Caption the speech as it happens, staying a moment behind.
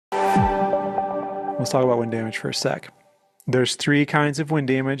Let's talk about wind damage for a sec. There's three kinds of wind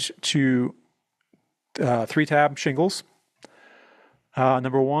damage to 3-tab shingles.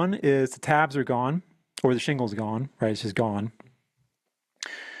 Number one is the tabs are gone, or the shingle's gone, right? It's just gone.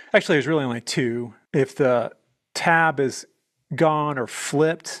 Actually, there's really only two. If the tab is gone or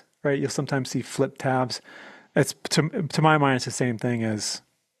flipped, right? You'll sometimes see flipped tabs. It's to my mind, it's the same thing as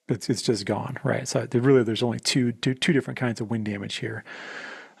it's just gone, right? So there's only two different kinds of wind damage here.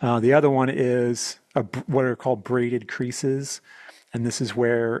 The other one is what are called braided creases, and this is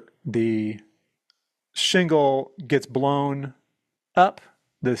where the shingle gets blown up,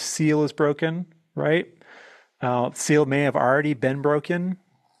 the seal is broken, right? Seal may have already been broken.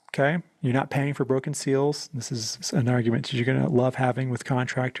 Okay, you're not paying for broken seals. This is an argument that you're going to love having with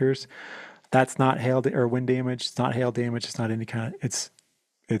contractors. That's not hail or wind damage. It's not hail damage. It's not any kind of. It's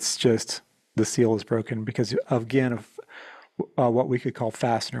just the seal is broken because of what we could call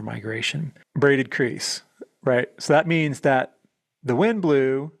fastener migration. Braided crease, right? So that means that the wind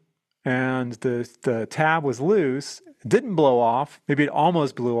blew and the tab was loose. It didn't blow off. Maybe it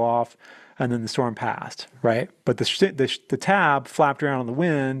almost blew off. And then the storm passed, right? But the tab flapped around in the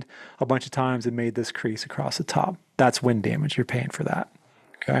wind a bunch of times and made this crease across the top. That's wind damage. You're paying for that,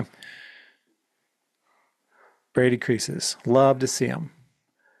 okay? Braided creases. Love to see them.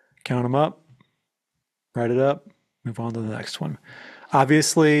 Count them up, write it up, move on to the next one.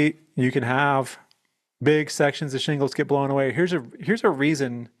 Obviously, you can have big sections of shingles get blown away. Here's a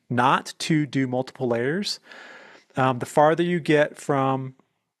reason not to do multiple layers. The farther you get from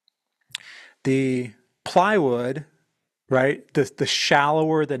the plywood, right, the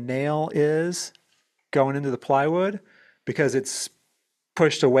shallower the nail is going into the plywood because it's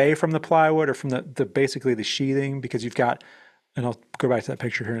pushed away from the plywood or from the basically the sheathing, because you've got, and I'll go back to that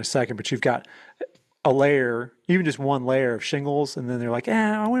picture here in a second, but you've got a layer, even just one layer of shingles, and then they're like, we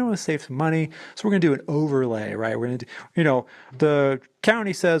want to save some money, so we're going to do an overlay, right? We're going to do, the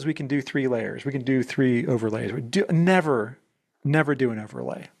county says we can do 3 layers. We can do 3 overlays. Never do an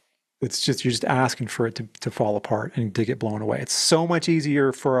overlay. It's just, you're just asking for it to fall apart and to get blown away. It's so much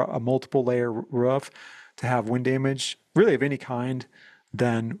easier for a multiple layer roof to have wind damage, really of any kind,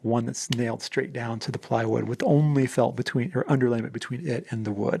 than one that's nailed straight down to the plywood with only felt between or underlayment between it and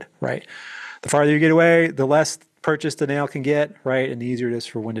the wood, right? The farther you get away, the less purchase the nail can get, right? And the easier it is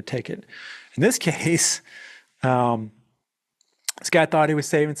for wind to take it. In this case, this guy thought he was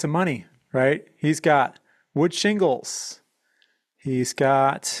saving some money, right? He's got wood shingles. He's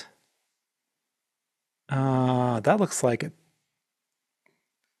got that looks like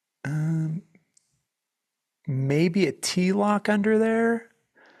maybe a T-lock under there,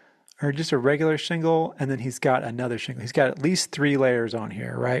 or just a regular shingle, and then he's got another shingle. He's got at least 3 layers on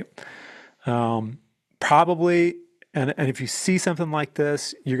here, right? Probably, and if you see something like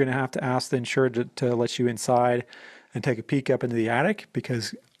this, you're going to have to ask the insurer to let you inside and take a peek up into the attic,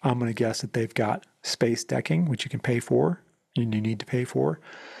 because I'm going to guess that they've got space decking, which you can pay for, and you need to pay for.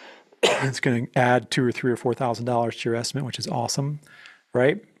 It's going to add $2,000 or $3,000 or $4,000 to your estimate, which is awesome,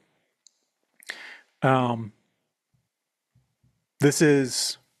 right? This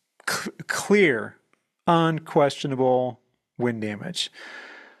is clear, unquestionable wind damage.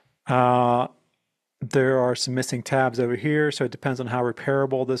 There are some missing tabs over here, so it depends on how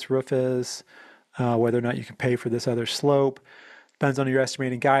repairable this roof is, whether or not you can pay for this other slope. Depends on your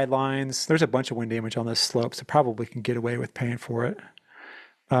estimating guidelines. There's a bunch of wind damage on this slope, so probably can get away with paying for it.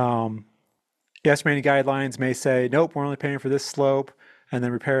 The estimating guidelines may say, nope, we're only paying for this slope, and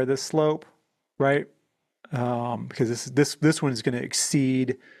then repair this slope, right? Because this one is going to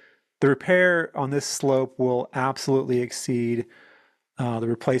exceed, the repair on this slope will absolutely exceed the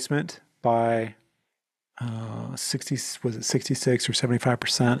replacement by 66 or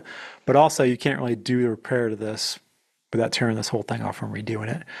 75%. But also, you can't really do the repair to this without tearing this whole thing off and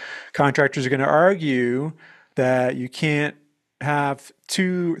redoing it. Contractors are going to argue that you can't have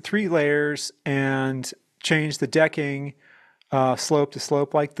 2-3 layers and change the decking slope to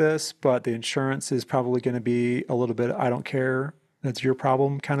slope like this, but the insurance is probably going to be a little bit, I don't care, that's your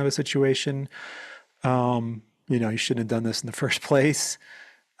problem kind of a situation. You shouldn't have done this in the first place.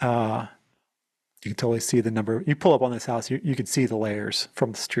 You can totally see the number. You pull up on this house, you can see the layers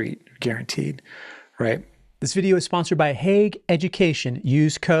from the street, guaranteed, right? This video is sponsored by Hague Education.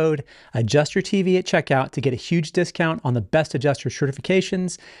 Use code AdjusterTV at checkout to get a huge discount on the best adjuster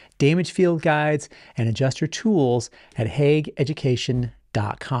certifications, damage field guides, and adjuster tools at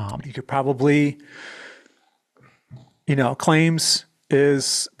hagueeducation.com. You could probably, claims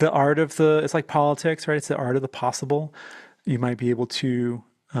is the art of it's like politics, right? It's the art of the possible. You might be able to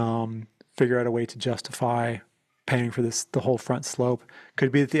figure out a way to justify paying for the whole front slope.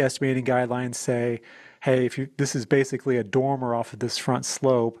 Could be that the estimating guidelines say, hey, this is basically a dormer off of this front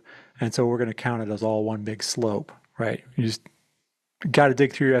slope, and so we're going to count it as all one big slope, right? You just got to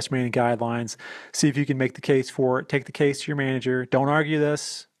dig through your estimating guidelines, see if you can make the case for it. Take the case to your manager. Don't argue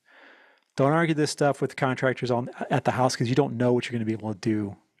this. Don't argue this stuff with the contractors at the house, because you don't know what you're going to be able to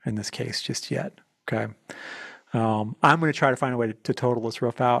do in this case just yet. Okay. I'm going to try to find a way to total this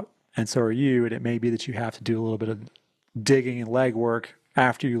roof out, and so are you. And it may be that you have to do a little bit of digging and legwork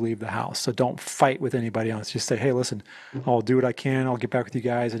after you leave the house. So don't fight with anybody else. Just say, hey, listen, I'll do what I can. I'll get back with you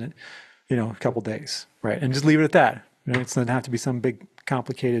guys in a couple of days, right? And just leave it at that. It doesn't have to be some big,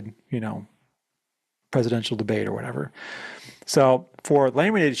 complicated, presidential debate or whatever. So for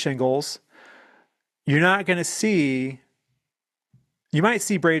laminated shingles, you're not going to see, you might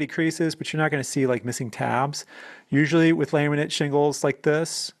see braided creases, but you're not going to see like missing tabs. Usually with laminate shingles like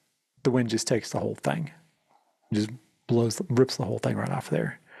this, the wind just takes the whole thing. Just rips the whole thing right off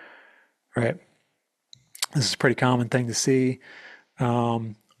there, right? This is a pretty common thing to see.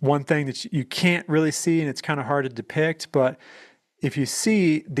 One thing that you can't really see, and it's kind of hard to depict, but if you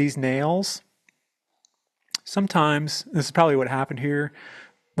see these nails, sometimes, this is probably what happened here.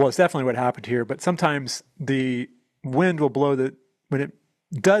 Well, it's definitely what happened here, but sometimes the wind will blow when it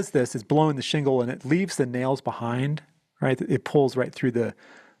does this, it's blowing the shingle and it leaves the nails behind, right? It pulls right through the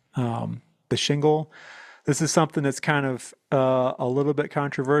shingle. This is something that's kind of a little bit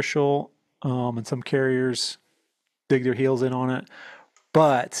controversial, and some carriers dig their heels in on it.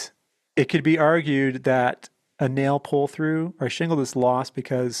 But it could be argued that a nail pull through or a shingle that's lost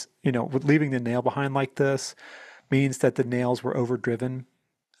because, with leaving the nail behind like this means that the nails were overdriven.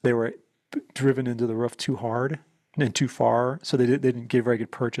 They were driven into the roof too hard and too far, so they didn't give very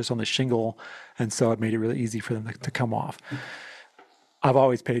good purchase on the shingle, and so it made it really easy for them to come off. I've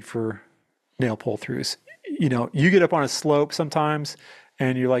always paid for nail pull throughs. You get up on a slope sometimes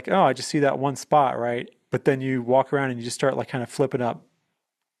and you're like, oh, I just see that one spot, right? But then you walk around and you just start like kind of flipping up,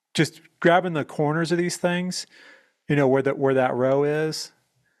 just grabbing the corners of these things, where that row is,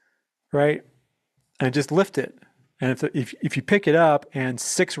 right? And just lift it. And if you pick it up and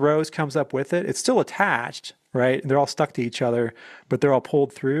 6 rows comes up with it, it's still attached, right? And they're all stuck to each other, but they're all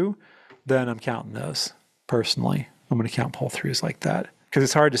pulled through, then I'm counting those personally. I'm going to count pull throughs like that, because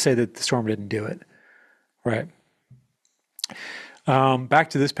it's hard to say that the storm didn't do it, right? Back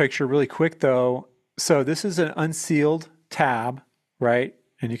to this picture really quick though. So this is an unsealed tab, right?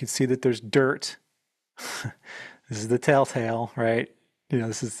 And you can see that there's dirt. This is the telltale, right?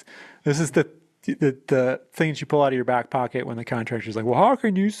 This is the things you pull out of your back pocket when the contractor's like, well, how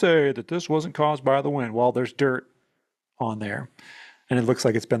can you say that this wasn't caused by the wind? Well, there's dirt on there, and it looks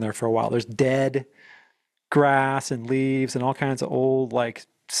like it's been there for a while. There's dead grass and leaves and all kinds of old like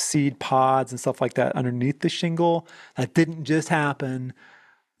seed pods and stuff like that underneath the shingle. That didn't just happen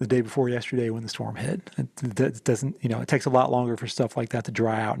the day before yesterday when the storm hit. It doesn't, it takes a lot longer for stuff like that to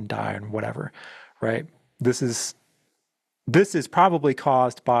dry out and die and whatever, right? This is probably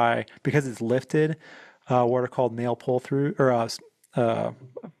caused by, because it's lifted, what are called nail pull through, or not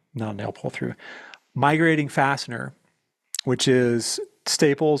nail pull through, migrating fastener, which is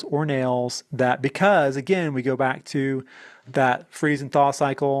staples or nails that, because again, we go back to that freeze and thaw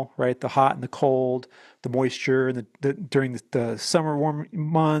cycle, right? The hot and the cold, the moisture, and during the summer warm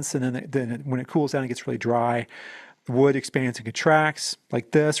months, and then when it cools down, it gets really dry. The wood expands and contracts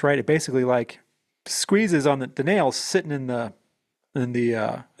like this, right? It basically like squeezes on the nails sitting in the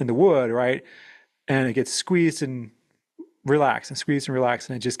wood, right? And it gets squeezed and relaxed and squeezed and relaxed,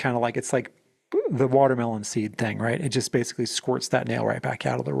 and it just kind of like, it's like the watermelon seed thing, right? It just basically squirts that nail right back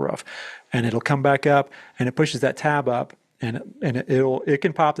out of the roof, and it'll come back up, and it pushes that tab up, and it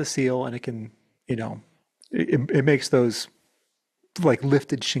can pop the seal, and it can, it makes those like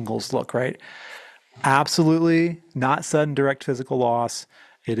lifted shingles look, right? Absolutely not sudden direct physical loss.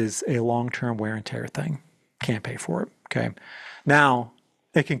 It is a long-term wear and tear thing. Can't pay for it. Okay. Now,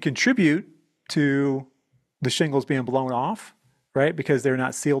 it can contribute to the shingles being blown off, right? Because they're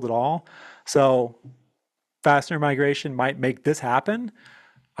not sealed at all. So fastener migration might make this happen.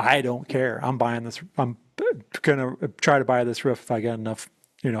 I don't care. I'm buying this. I'm going to try to buy this roof if I get enough,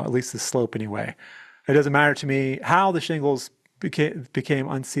 at least the slope anyway. It doesn't matter to me how the shingles became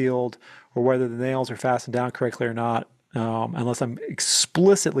unsealed or whether the nails are fastened down correctly or not, unless I'm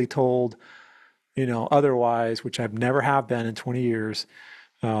explicitly told, otherwise, which I've never have been in 20 years.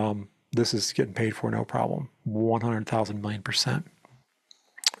 This is getting paid for, no problem. 100,000 million%.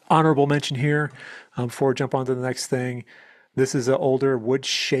 Honorable mention here, before I jump on to the next thing. This is an older wood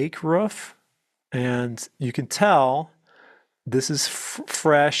shake roof, and you can tell this is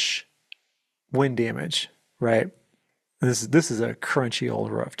fresh wind damage, right? This is a crunchy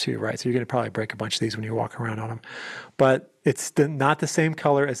old roof too, right? So you're going to probably break a bunch of these when you walk around on them. But it's not the same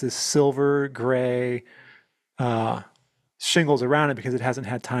color as this silver gray shingles around it because it hasn't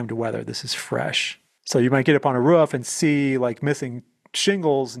had time to weather. This is fresh. So you might get up on a roof and see like missing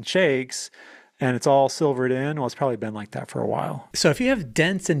shingles and shakes, and it's all silvered in. Well, it's probably been like that for a while. So if you have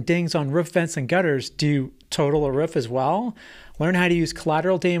dents and dings on roof vents and gutters, do you total a roof as well? Learn how to use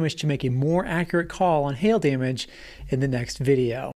collateral damage to make a more accurate call on hail damage in the next video.